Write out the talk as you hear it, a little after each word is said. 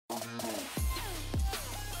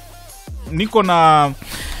Niko na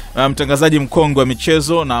mtangazaji mkongwe wa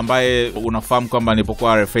michezo na ambaye unafahamu kwamba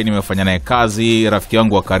nilipokuwa RFA nimefanya naye kazi, rafiki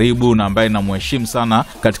wangu wa karibu na ambaye namheshimu sana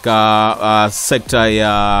katika sekta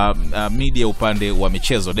ya media upande wa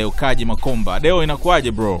michezo. Deo Kaji Makomba. Deo,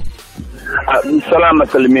 inakuaje bro? Salama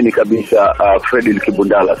salimini kabisa, Freddy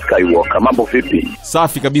Kibundala Skywalker. Mambo vipi?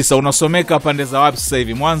 Safi kabisa. Unasomeka pande za wapi sasa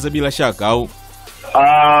hivi? Mwanza bila shaka au?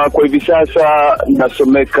 Kwa hivi sasa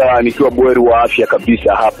nasomeka nikiwa bweri wa afya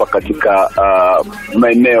kabisa hapa katika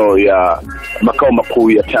maeneo ya makao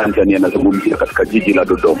makuu ya Tanzania, nazungumzia katika jiji la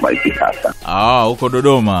Dodoma hivi sasa. Huko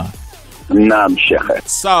Dodoma. Naam shekhe.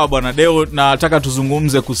 Sawa bwana Deo, nataka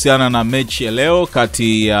tuzungumze kuhusiana na mechi ya leo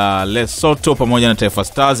kati ya Lesotho pamoja na Taifa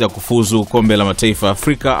Stars ya kufuzu kombe la mataifa ya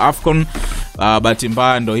Afrika AFCON. Bahati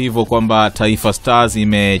mbaya ndio hivyo kwamba Taifa Stars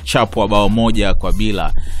imechapwa bao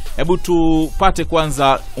 1-0. Hebu tupate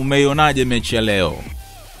kwanza, umeionaje mechi ya leo?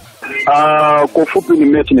 Kwa ufupi ni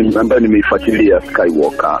mechi ambayo nimeifuatilia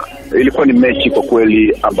Skywalker. Ilikuwa ni mechi kwa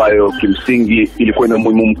kweli ambayo kimsingi ilikuwa ina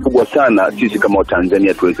umuhimu mkubwa sana sisi kama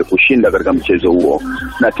Watanzania tuweze kushinda katika mchezo huo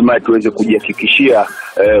na hatimaye tuweze kujihakikishia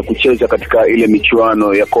kucheza katika ile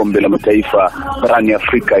michuano ya kombe la mataifa barani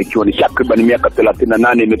Afrika, ikiwa ni takriban miaka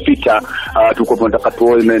 38 imepita. Tulikuwa tunataka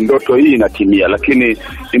tuone ndoto hii inatimia, lakini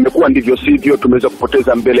imekuwa ndivyo sivyo. Tumeweza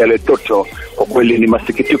kupoteza mbele ya Lesotho. Kwa kweli ni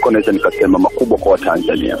masikitiko, naweza nikasema makubwa kwa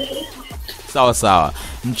Watanzania. Sawa.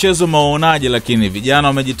 Mchezo maonaje, lakini vijana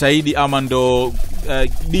wamejitahidi ama ndo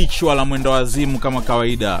bichwa la mwendo wazimu kama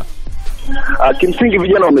kawaida? Kimsingi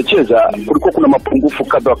vijana wamecheza. Kulikuwa kuna mapungufu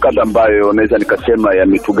kadha ambayo naweza nikasema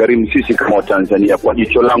yametugharimu sisi kama Watanzania kwa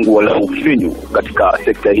jicho langu wala ufinyu katika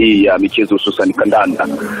sekta hii ya michezo hususan kandanda.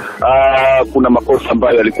 Kuna makosa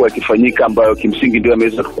ambayo yalikuwa yakifanyika ambayo kimsingi ndio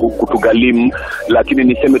yameweza kutugharimu, lakini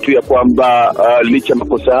niseme tu ya kwamba licha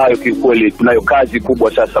makosa hayo kiukweli tunayo kazi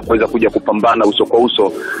kubwa sasa kuweza kuja kupambana uso kwa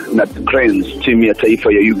uso na Cranes, timu ya taifa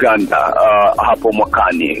ya Uganda hapo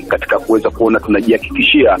mwakani, katika kuweza kuona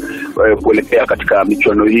tunajihakikishia kuelekea katika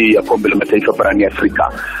michuano hii ya kombe la mataifa barani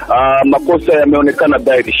Afrika. Makosa yameonekana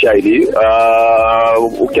dhahiri shahidi.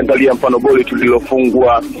 Ukiangalia mfano goli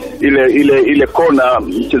tulilofungwa, ile kona,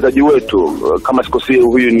 mchezaji wetu kama sikosei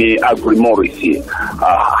huyu ni Agri Morris,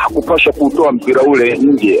 hakupasha kutoa mpira ule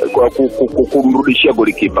nje kwa kumrudishia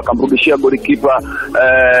golikipa. Kamrudishia golikipa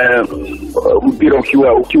mpira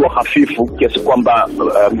ukiwa hafifu kiasi kwamba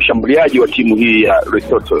mshambuliaji wa timu hii ya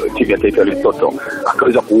Lesotho, timu ya taifa ya Lesotho,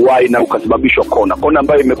 akaweza kuwahi na ukasababishwa kona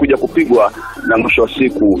ambayo imekuja kupigwa na mwisho wa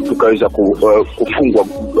siku tukaweza kufungwa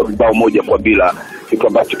bao 1-0, kitu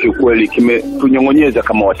ambacho kiukweli kimetunyongonyeza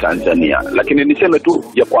kama Watanzania. Lakini niseme tu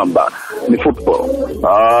ya kwamba ni football,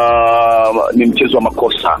 ni mchezo wa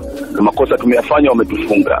makosa, na makosa tumeyafanya,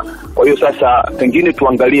 wametufunga. Kwa hiyo sasa pengine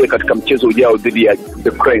tuangalie katika mchezo ujao dhidi ya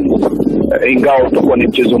the Cranes, ingawa utakuwa ni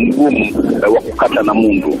mchezo mgumu wa kukata na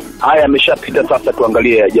mundu. Haya yameshapita, sasa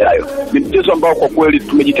tuangalie yajayo. Ni mchezo ambao kwa kweli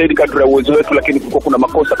tumejitahidi kadri ya uwezo wetu, lakini kuna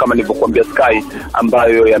makosa kama nilivyokuambia Sky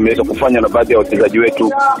ambayo yameweza kufanya na baadhi ya wachezaji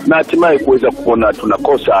wetu, na hatimaye kuweza kuona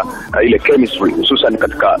tunakosa ile chemistry hususan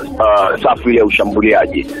katika safu ile ya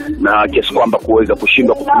ushambuliaji, na kiasi kwamba kuweza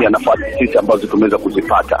kushindwa kutumia nafasi sisi ambazo tumeweza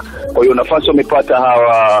kuzipata. Kwa hiyo nafasi wamepata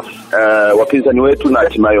hawa wapinzani wetu na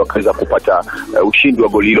hatimaye wakaweza kupata ushindi wa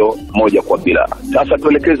goli hilo 1-0. Sasa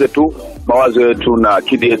tuelekeze tu mawazo yetu na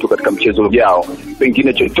akili yetu katika mchezo ujao,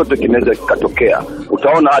 pengine chochote kinaweza kikatokea.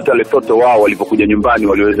 Utaona hata Lesotho wao walipokuja nyumbani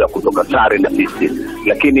waliweza kutoka sare na sisi,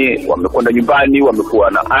 lakini wamekwenda nyumbani,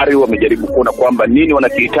 wamekuwa na ari, wamejaribu kuona kwamba nini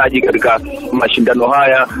wanakihitaji katika mashindano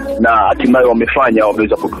haya na hatimaye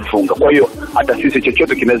wameweza kutufunga. Kwa hiyo hata sisi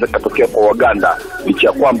chochote kinaweza kutokea kwa Waganda, licha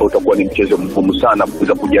ya kwamba utakuwa ni mchezo mgumu sana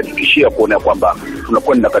kuweza kujihakikishia kuona kwamba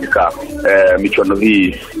tunakwenda katika michuano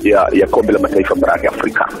hii ya kombe la mataifa barani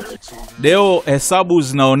Afrika. Deo, hesabu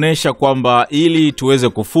zinaonesha kwamba ili tuweze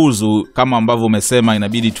kufuzu kama ambavyo umesema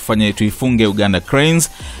inabidi tuifunge Uganda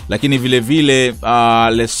Cranes, lakini vile vile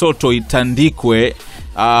Lesotho itandikwe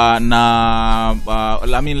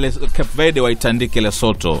Cape Verde waitandike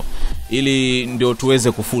Lesotho ili ndio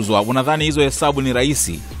tuweze kufuzu. Unadhani hizo hesabu ni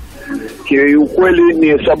rahisi? Ukweli ni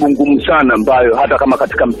hesabu ngumu sana ambayo hata kama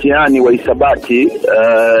katika mtihani wa hisabati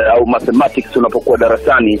au mathematics unapokuwa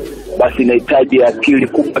darasani, basi inahitaji akili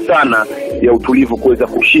kubwa sana ya utulivu kuweza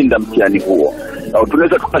kushinda mtihani huo.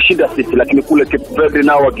 tunaweza tukashinda sisi, lakini kule Cape Verde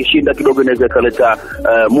nao wakishinda kidogo inaweza kaleta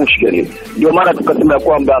mushkeli. Ndio maana tukasema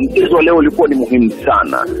kwamba mchezo wa leo ulikuwa ni muhimu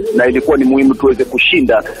sana, na ilikuwa ni muhimu tuweze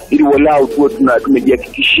kushinda ili walau tuwe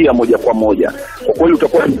tumejihakikishia moja kwa moja. Kwa kweli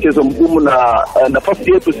utakuwa mchezo mgumu, na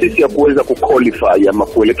nafasi yetu sisi ya kuweza kuqualify ama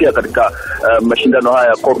kuelekea katika mashindano haya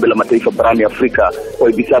ya kombe la mataifa barani Afrika kwa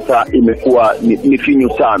hivi sasa imekuwa ni finyu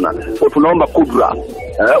sana. Kwa tunaomba kudra.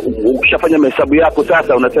 Ukishafanya mahesabu yako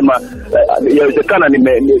sasa unasema yawezekana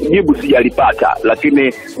jibu sijalipata,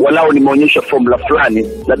 lakini walao nimeonyesha formula fulani,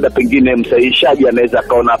 labda pengine msahihishaji anaweza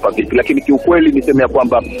akaona hapa vipi. Lakini kiukweli niseme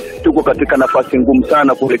kwamba tuko katika nafasi ngumu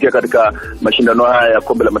sana kuelekea katika mashindano haya ya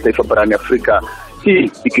kombe la mataifa barani Afrika,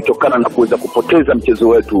 hii ikitokana na kuweza kupoteza mchezo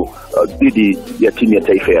wetu dhidi ya timu ya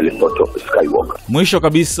taifa ya Lesotho Skywalker. Mwisho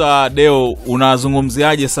kabisa, Deo,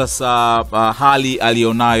 unazungumziaje sasa hali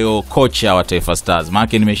alionayo kocha wa Taifa Stars? Maana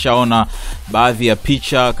nimeshaona baadhi ya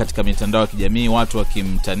picha katika mitandao ya kijamii watu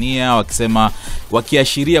wakimtania, wakisema,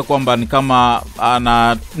 wakiashiria kwamba ni kama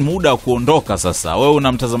ana muda wa kuondoka sasa. Wewe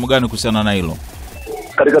una mtazamo gani kuhusiana na hilo?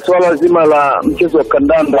 Katika swala zima la mchezo wa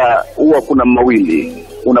kandanda huwa kuna mawili.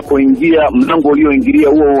 Unapoingia mlango ulioingilia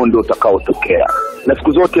huo ndio utakaotokea. Na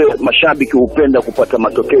siku zote mashabiki hupenda kupata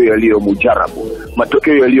matokeo yaliyo mujarabu,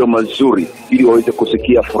 matokeo yaliyo mazuri ili waweze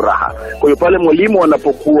kusikia furaha. Kwa hiyo pale mwalimu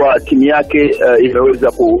anapokuwa timu yake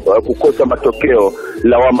imeweza kukosa matokeo,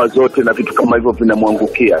 lawama zote na vitu kama hivyo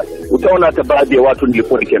vinamwangukia. Utaona hata baadhi ya watu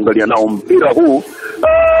nilikuwa nikiangalia nao mpira huu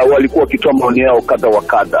walikuwa wakitoa maoni yao kadha wa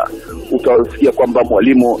kadha. Utasikia kwamba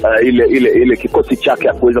mwalimu ile kikosi chake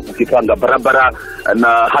hakuweza kukipanga barabara, na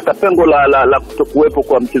hata pengo la kutokuwepo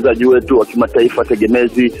kwa mchezaji wetu wa kimataifa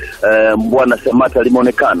tegemezi Mbwana Samata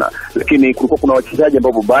limeonekana. Lakini kulikuwa kuna wachezaji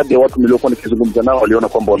ambao baadhi ya watu niliokuwa nikizungumza nao waliona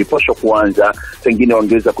kwamba walipaswa kuanza, pengine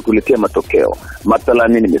wangeweza kutuletea matokeo.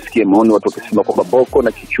 Mathalani nimesikia maoni watu wakisema kwamba Boko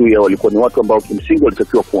na Kichuya walikuwa ni watu ambao kimsingi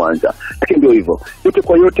walitakiwa kuanza. Lakini ndio hivyo, yote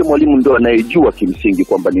kwa yote mwalimu ndio anayejua kimsingi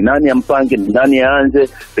kwamba ni nani ampange, ni nani aanze.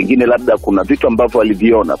 Pengine labda kuna vitu ambavyo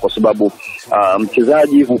aliviona, kwa sababu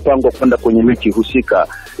mchezaji hupangwa kwenda kwenye mechi husika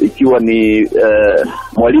ikiwa ni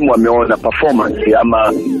mwalimu ameona performance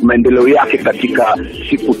ama maendeleo yake katika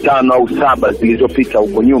siku 5 au 7 zilizopita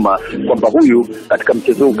huko nyuma, kwamba huyu katika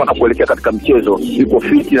mchezo mpaka kuelekea katika mchezo yuko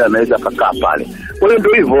fit na anaweza kukaa pale. Kwa hiyo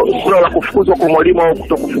ndio hivyo, swala la kufukuzwa kwa mwalimu au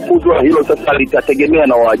kutokufukuzwa, hilo sasa litategemea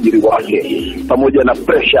na waajiri wake pamoja na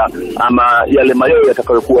pressure ama yale mayoyo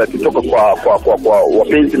yatakayokuwa yakitoka kwa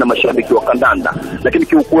wapenzi na mashabiki wa kandanda. Lakini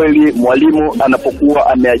kiukweli mwalimu anapokuwa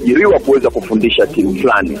ameajiriwa kuweza kufundisha timu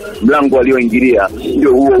fulani, mlango alioingilia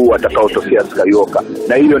ndio huo atakaotokea Skywalker,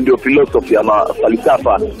 na hiyo ndio philosophy ama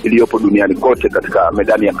falsafa iliyopo duniani kote katika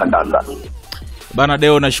medani ya kandanda. Bana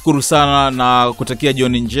Deo, nashukuru sana na kutakia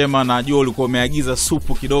jioni njema. Najua ulikuwa umeagiza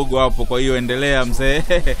supu kidogo hapo, kwa hiyo endelea mzee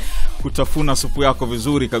kutafuna supu yako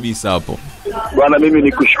vizuri kabisa hapo. Bwana, mimi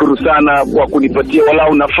nikushukuru sana kwa kunipatia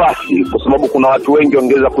walau nafasi, kwa sababu kuna watu wengi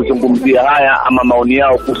wangeweza kuzungumzia haya ama maoni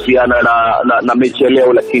yao kuhusiana na mechi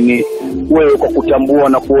leo, lakini wewe kwa kutambua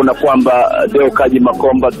na kuona kwamba Deo Kaji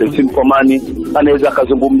Makomba Simkomani anaweza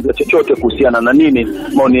kuzungumza chochote kuhusiana na nini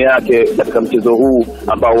maoni yake katika mchezo huu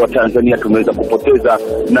ambao wa Tanzania tumeweza kupoteza,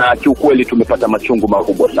 na kiukweli tumepata machungu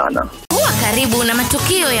makubwa sana. Kuwa karibu na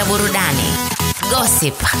matukio ya burudani,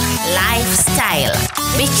 gossip, lifestyle,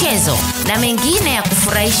 michezo na mengine ya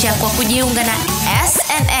kufurahisha kwa kujiunga na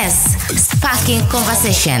SNS Sparking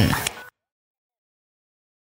Conversation.